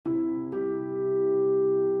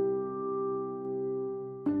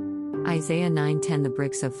Isaiah 9:10 The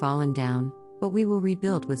bricks have fallen down, but we will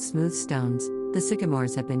rebuild with smooth stones, the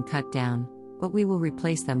sycamores have been cut down, but we will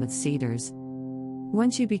replace them with cedars.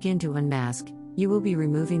 Once you begin to unmask, you will be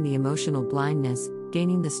removing the emotional blindness,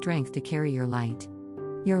 gaining the strength to carry your light.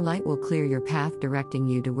 Your light will clear your path, directing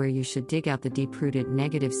you to where you should dig out the deep-rooted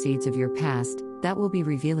negative seeds of your past, that will be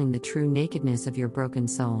revealing the true nakedness of your broken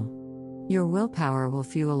soul. Your willpower will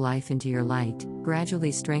fuel life into your light,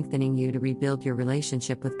 gradually strengthening you to rebuild your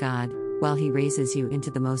relationship with God, while He raises you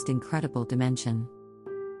into the most incredible dimension.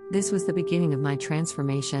 This was the beginning of my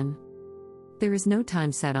transformation. There is no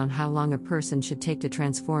time set on how long a person should take to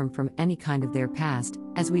transform from any kind of their past,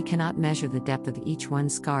 as we cannot measure the depth of each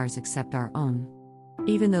one's scars except our own.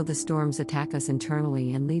 Even though the storms attack us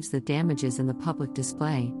internally and leaves the damages in the public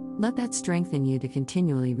display, let that strengthen you to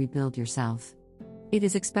continually rebuild yourself. It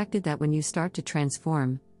is expected that when you start to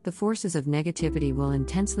transform, the forces of negativity will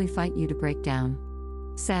intensely fight you to break down.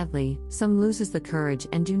 Sadly, some loses the courage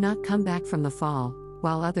and do not come back from the fall,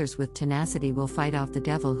 while others with tenacity will fight off the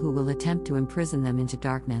devil who will attempt to imprison them into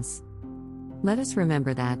darkness. Let us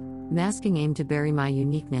remember that, masking aim to bury my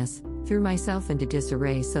uniqueness, threw myself into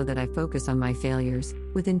disarray so that I focus on my failures,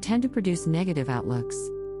 with intent to produce negative outlooks.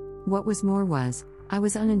 What was more was, I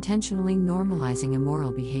was unintentionally normalizing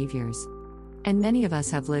immoral behaviors. And many of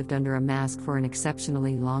us have lived under a mask for an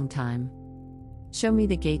exceptionally long time. Show me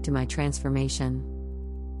the gate to my transformation.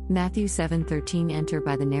 Matthew 7:13 Enter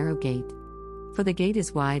by the narrow gate. For the gate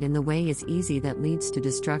is wide and the way is easy that leads to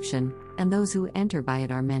destruction, and those who enter by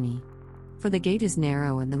it are many. For the gate is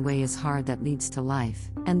narrow and the way is hard that leads to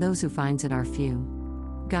life, and those who finds it are few.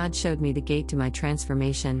 God showed me the gate to my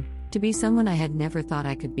transformation, to be someone I had never thought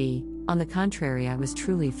I could be. On the contrary, I was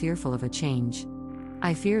truly fearful of a change.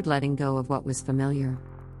 I feared letting go of what was familiar.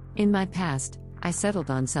 In my past, I settled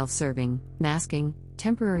on self-serving, masking,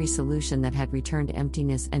 temporary solution that had returned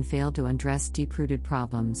emptiness and failed to address deep-rooted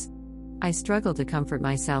problems. I struggled to comfort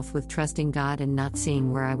myself with trusting God and not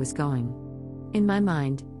seeing where I was going. In my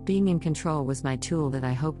mind, being in control was my tool that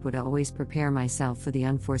I hoped would always prepare myself for the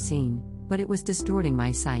unforeseen, but it was distorting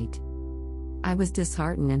my sight. I was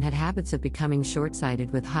disheartened and had habits of becoming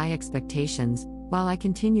short-sighted with high expectations, while I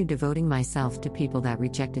continued devoting myself to people that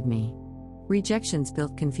rejected me. Rejections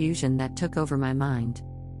built confusion that took over my mind.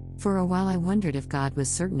 For a while I wondered if God was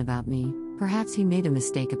certain about me, perhaps He made a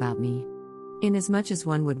mistake about me. Inasmuch as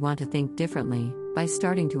one would want to think differently, by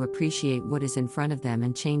starting to appreciate what is in front of them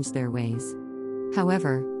and change their ways.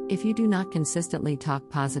 However, if you do not consistently talk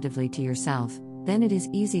positively to yourself, then it is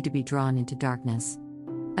easy to be drawn into darkness.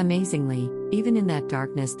 Amazingly, even in that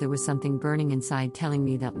darkness there was something burning inside telling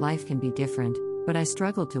me that life can be different, but I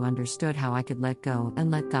struggled to understand how I could let go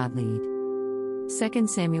and let God lead. 2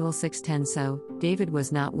 Samuel 6:10 So, David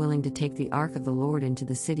was not willing to take the ark of the Lord into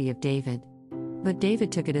the city of David. But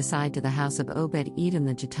David took it aside to the house of Obed-Edom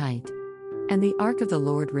the Gittite. And the ark of the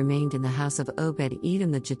Lord remained in the house of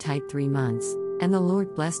Obed-Edom the Gittite 3 months, and the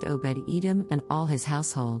Lord blessed Obed-Edom and all his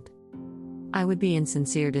household. I would be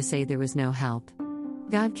insincere to say there was no help.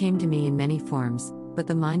 God came to me in many forms, but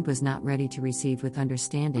the mind was not ready to receive with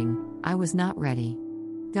understanding. I was not ready.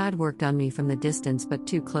 God worked on me from the distance but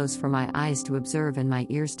too close for my eyes to observe and my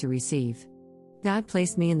ears to receive. God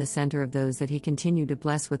placed me in the center of those that He continued to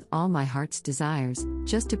bless with all my heart's desires,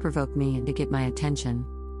 just to provoke me and to get my attention.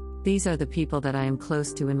 These are the people that I am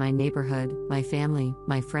close to in my neighborhood, my family,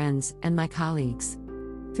 my friends, and my colleagues.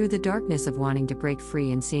 Through the darkness of wanting to break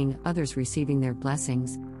free and seeing others receiving their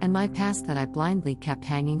blessings, and my past that I blindly kept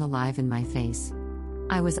hanging alive in my face.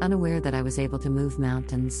 I was unaware that I was able to move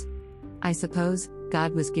mountains. I suppose,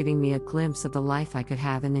 God was giving me a glimpse of the life I could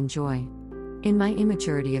have and enjoy. In my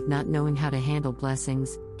immaturity of not knowing how to handle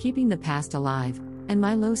blessings, keeping the past alive, and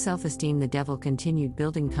my low self-esteem, the devil continued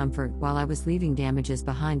building comfort while I was leaving damages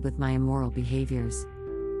behind with my immoral behaviors.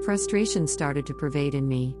 Frustration started to pervade in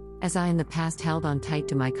me, as I in the past held on tight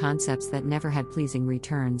to my concepts that never had pleasing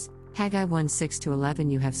returns. Haggai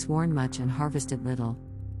 1:6-11 You have sworn much and harvested little.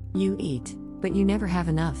 You eat, but you never have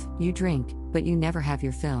enough, you drink, but you never have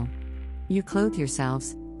your fill. You clothe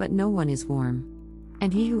yourselves, but no one is warm.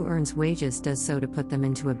 And he who earns wages does so to put them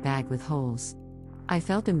into a bag with holes. I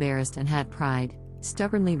felt embarrassed and had pride,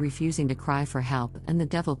 stubbornly refusing to cry for help, and the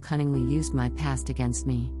devil cunningly used my past against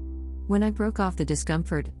me. When I broke off the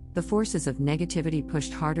discomfort, the forces of negativity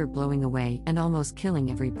pushed harder, blowing away and almost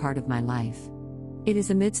killing every part of my life. It is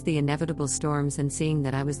amidst the inevitable storms and seeing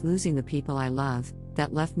that I was losing the people I love,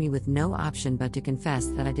 that left me with no option but to confess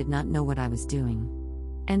that I did not know what I was doing.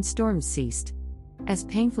 And storms ceased. As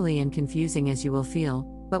painfully and confusing as you will feel,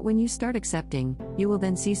 but when you start accepting, you will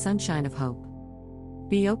then see sunshine of hope.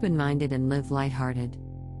 Be open-minded and live light-hearted.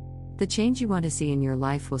 The change you want to see in your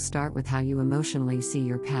life will start with how you emotionally see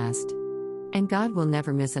your past. And God will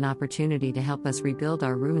never miss an opportunity to help us rebuild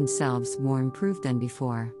our ruined selves more improved than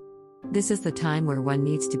before. This is the time where one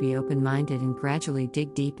needs to be open-minded and gradually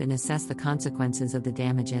dig deep and assess the consequences of the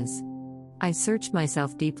damages. I searched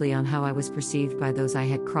myself deeply on how I was perceived by those I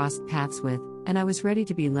had crossed paths with, and I was ready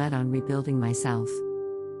to be led on rebuilding myself.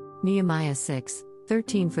 Nehemiah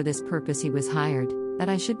 6:13 For this purpose he was hired, that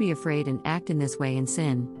I should be afraid and act in this way and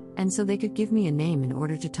sin, and so they could give me a name in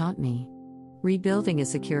order to taunt me. Rebuilding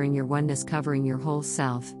is securing your oneness, covering your whole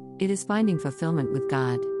self. It is finding fulfillment with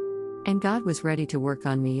God. And God was ready to work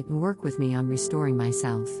on me and work with me on restoring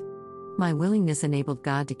myself. My willingness enabled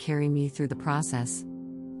God to carry me through the process.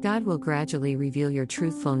 God will gradually reveal your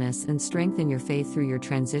truthfulness and strengthen your faith through your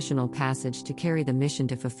transitional passage to carry the mission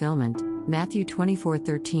to fulfillment. Matthew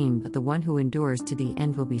 24:13 But the one who endures to the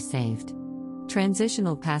end will be saved.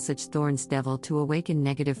 Transitional passage thorns devil to awaken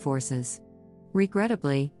negative forces.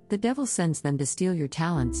 Regrettably, the devil sends them to steal your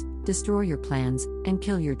talents, destroy your plans, and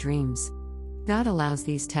kill your dreams. God allows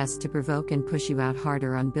these tests to provoke and push you out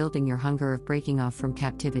harder on building your hunger of breaking off from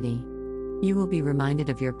captivity. You will be reminded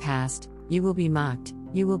of your past, you will be mocked,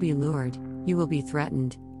 you will be lured, you will be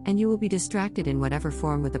threatened, and you will be distracted in whatever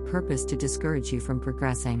form with a purpose to discourage you from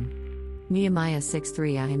progressing. Nehemiah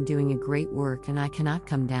 6:3 I am doing a great work and I cannot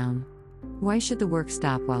come down. Why should the work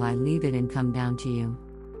stop while I leave it and come down to you?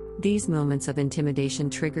 These moments of intimidation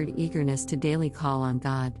triggered eagerness to daily call on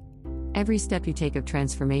God. Every step you take of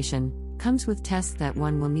transformation comes with tests that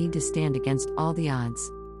one will need to stand against all the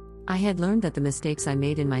odds. I had learned that the mistakes I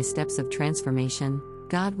made in my steps of transformation,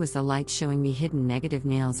 God was the light showing me hidden negative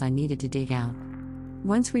nails I needed to dig out.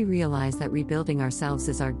 Once we realize that rebuilding ourselves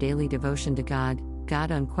is our daily devotion to God,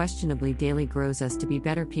 God unquestionably daily grows us to be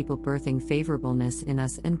better people, birthing favorableness in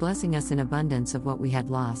us and blessing us in abundance of what we had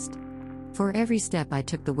lost. For every step I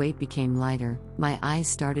took, the weight became lighter, my eyes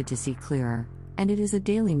started to see clearer, and it is a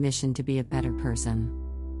daily mission to be a better person.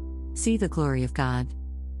 See the glory of God.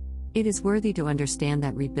 It is worthy to understand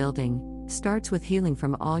that rebuilding starts with healing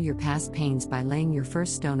from all your past pains by laying your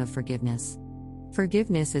first stone of forgiveness.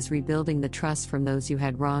 Forgiveness is rebuilding the trust from those you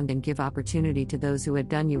had wronged and give opportunity to those who had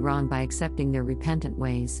done you wrong by accepting their repentant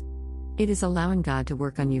ways. It is allowing God to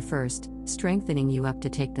work on you first, strengthening you up to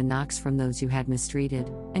take the knocks from those you had mistreated,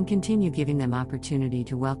 and continue giving them opportunity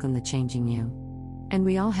to welcome the changing you. And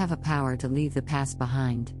we all have a power to leave the past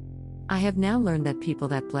behind. I have now learned that people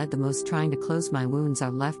that bled the most trying to close my wounds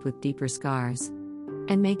are left with deeper scars.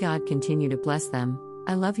 And may God continue to bless them.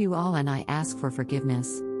 I love you all and I ask for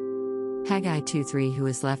forgiveness. Haggai 2:3 Who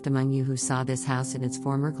is left among you who saw this house in its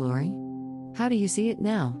former glory? How do you see it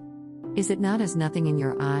now? Is it not as nothing in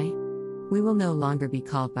your eye? We will no longer be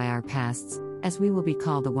called by our pasts, as we will be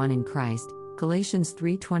called the one in Christ. Galatians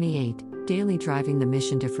 3:28 Daily driving the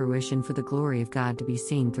mission to fruition for the glory of God to be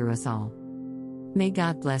seen through us all. May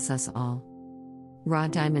God bless us all. Raw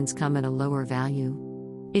diamonds come at a lower value.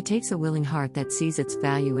 It takes a willing heart that sees its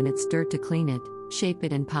value in its dirt to clean it, shape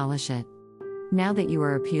it and polish it. Now that you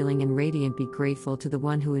are appealing and radiant, be grateful to the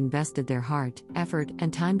one who invested their heart, effort,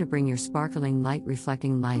 and time to bring your sparkling light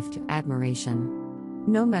reflecting life to admiration.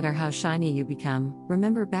 No matter how shiny you become,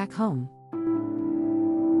 remember back home.